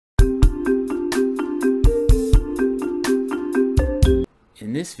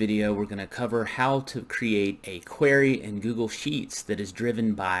In this video, we're going to cover how to create a query in Google Sheets that is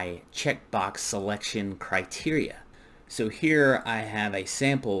driven by checkbox selection criteria. So here I have a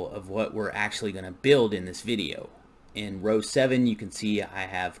sample of what we're actually going to build in this video. In row 7, you can see I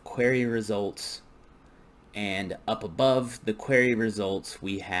have query results, and up above the query results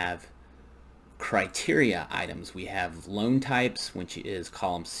we have criteria items. We have loan types, which is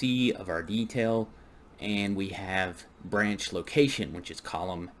column C of our detail, and we have branch location, which is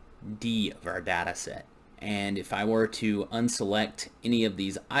column D of our data set. And if I were to unselect any of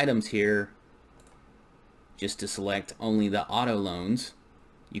these items here, just to select only the auto loans,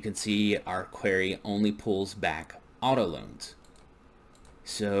 you can see our query only pulls back auto loans.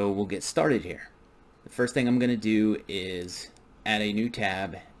 So we'll get started here. The first thing I'm going to do is add a new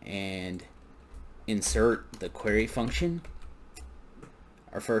tab and insert the query function.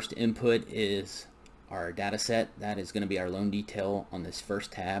 Our first input is our data set. That is going to be our loan detail on this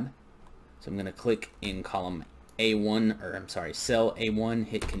first tab. So I'm going to click in column A1, or I'm sorry, cell A1,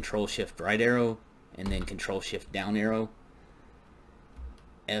 hit Control Shift right arrow and then Control Shift down arrow,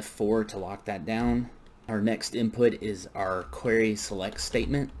 F4 to lock that down. Our next input is our query select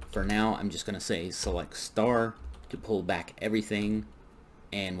statement. For now I'm just going to say select star to pull back everything,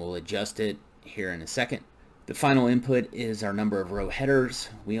 and we'll adjust it here in a second. The final input is our number of row headers.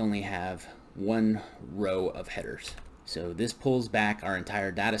 We only have one row of headers. So this pulls back our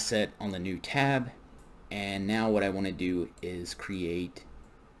entire data set on the new tab, and now what I want to do is create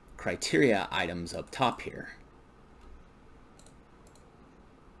criteria items up top here.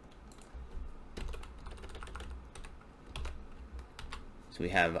 So we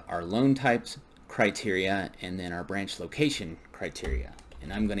have our loan types criteria and then our branch location criteria,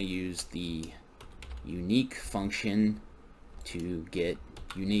 and I'm going to use the unique function to get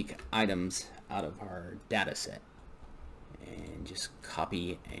unique items out of our data set, and just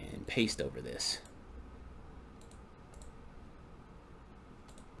copy and paste over this.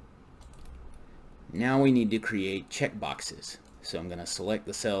 Now we need to create checkboxes. So I'm going to select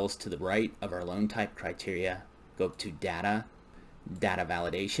the cells to the right of our loan type criteria, go up to data, data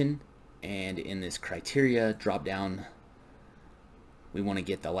validation, and in this criteria drop down we want to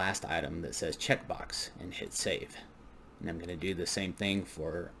get the last item that says checkbox and hit save. And I'm going to do the same thing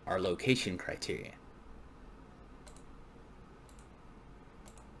for our location criteria.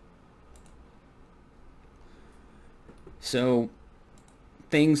 So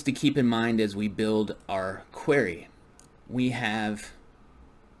things to keep in mind as we build our query. We have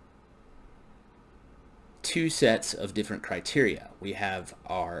two sets of different criteria. We have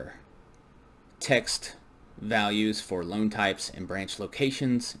our text values for loan types and branch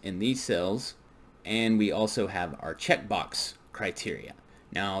locations in these cells, and we also have our checkbox criteria.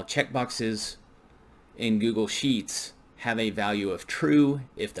 Now checkboxes in Google Sheets have a value of true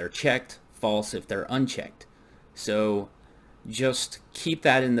if they're checked, false if they're unchecked. So just keep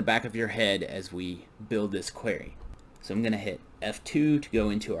that in the back of your head as we build this query. So I'm going to hit F2 to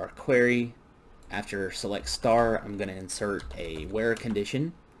go into our query. After select star, I'm going to insert a where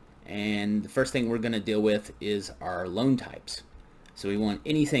condition, and the first thing we're going to deal with is our loan types. So we want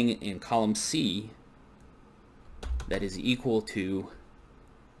anything in column C that is equal to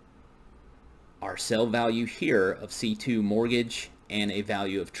our cell value here of C2 mortgage and a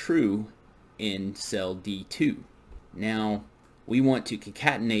value of true in cell D2. Now we want to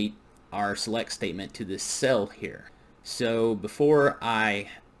concatenate our select statement to this cell here. So before I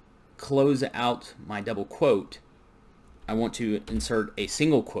close out my double quote, I want to insert a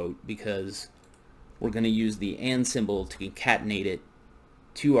single quote because we're going to use the and symbol to concatenate it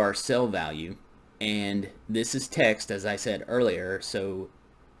to our cell value, and this is text, as I said earlier, so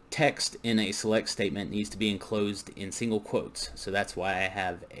text in a select statement needs to be enclosed in single quotes. So that's why I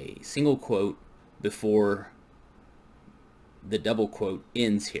have a single quote before the double quote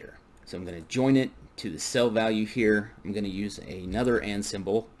ends here. So I'm going to join it to the cell value here. I'm going to use another and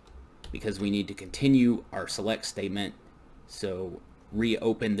symbol because we need to continue our select statement. So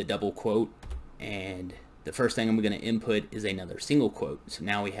reopen the double quote, and the first thing I'm going to input is another single quote. So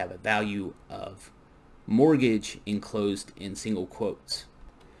now we have a value of mortgage enclosed in single quotes.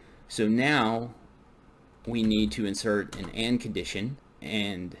 So now we need to insert an and condition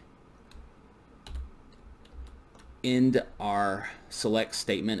and end our select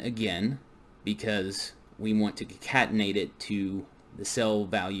statement again because we want to concatenate it to the cell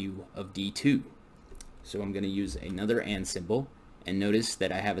value of D2. So I'm going to use another and symbol, and notice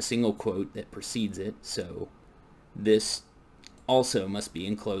that I have a single quote that precedes it, so this also must be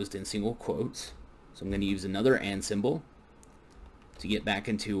enclosed in single quotes. So I'm going to use another and symbol to get back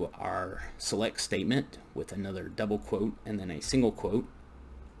into our select statement with another double quote and then a single quote.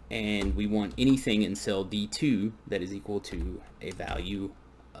 and we want anything in cell D2 that is equal to a value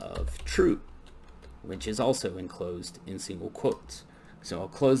of true, which is also enclosed in single quotes. So I'll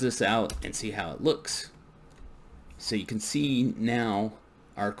close this out and see how it looks. So you can see now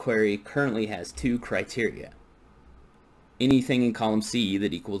our query currently has two criteria. Anything in column C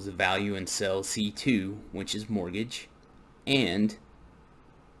that equals the value in cell C2, which is mortgage, and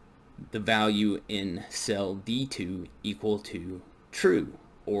the value in cell D2 equal to true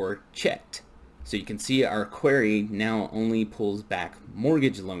or checked. So you can see our query now only pulls back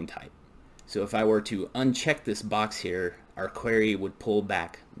mortgage loan type. So if I were to uncheck this box here, our query would pull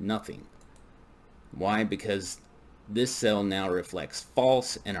back nothing. Why? Because this cell now reflects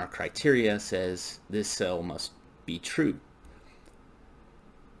false and our criteria says this cell must be true.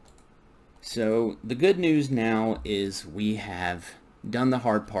 So the good news now is we have done the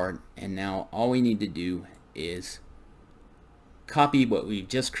hard part, and now all we need to do is copy what we've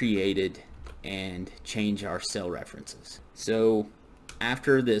just created and change our cell references. So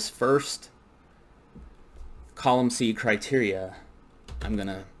after this first column C criteria, I'm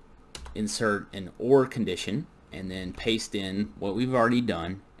gonna insert an OR condition and then paste in what we've already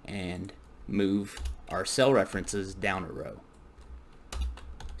done and move our cell references down a row.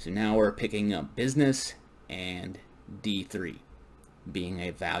 So now we're picking up business and D3 being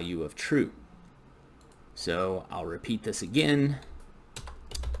a value of true. So I'll repeat this again.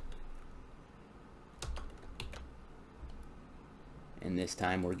 And this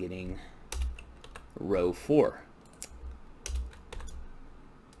time we're getting row 4.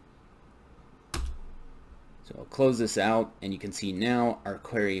 So I'll close this out, and you can see now our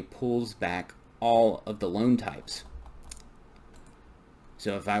query pulls back all of the loan types.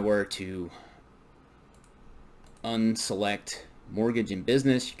 So if I were to unselect mortgage and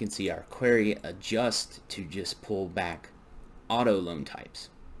business, you can see our query adjusts to just pull back auto loan types.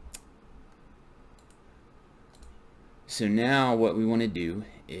 So now what we want to do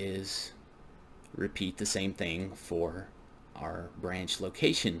is repeat the same thing for our branch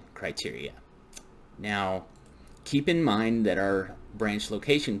location criteria. Now keep in mind that our branch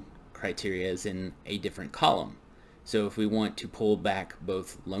location criteria is in a different column. So if we want to pull back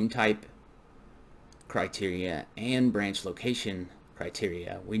both loan type criteria and branch location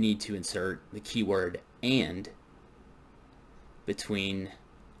criteria, we need to insert the keyword "and" between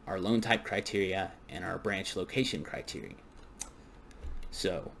our loan type criteria and our branch location criteria.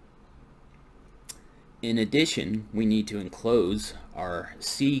 So in addition, we need to enclose our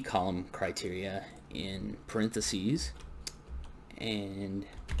C column criteria in parentheses, and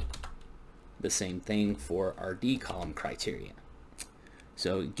the same thing for our D column criteria.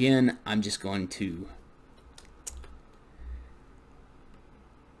 So again, I'm just going to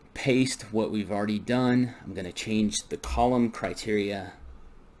paste what we've already done. I'm going to change the column criteria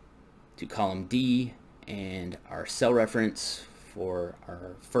to column D, and our cell reference for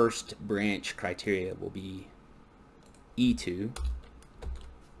our first branch criteria will be E2,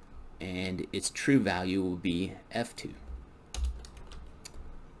 and its true value will be F2.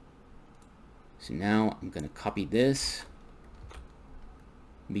 So now I'm going to copy this,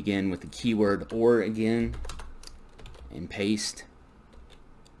 begin with the keyword "or" again, and paste,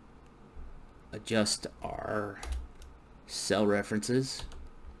 adjust our cell references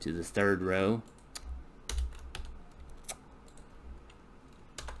to the third row,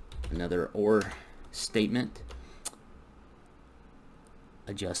 another "or" statement,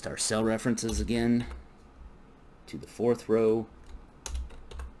 adjust our cell references again to the fourth row,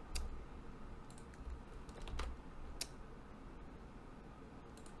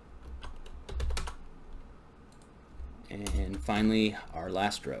 and finally our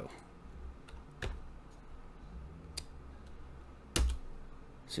last row.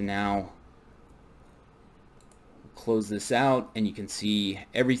 So now we'll close this out, and you can see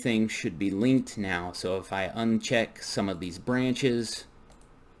everything should be linked now. So if I uncheck some of these branches,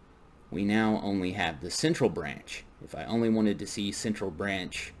 we now only have the central branch. If I only wanted to see central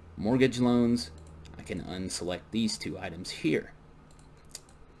branch mortgage loans, I can unselect these two items here.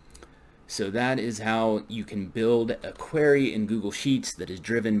 So that is how you can build a query in Google Sheets that is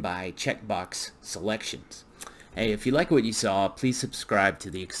driven by checkbox selections. Hey, if you like what you saw, please subscribe to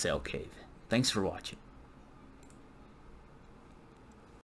the Excel Cave. Thanks for watching.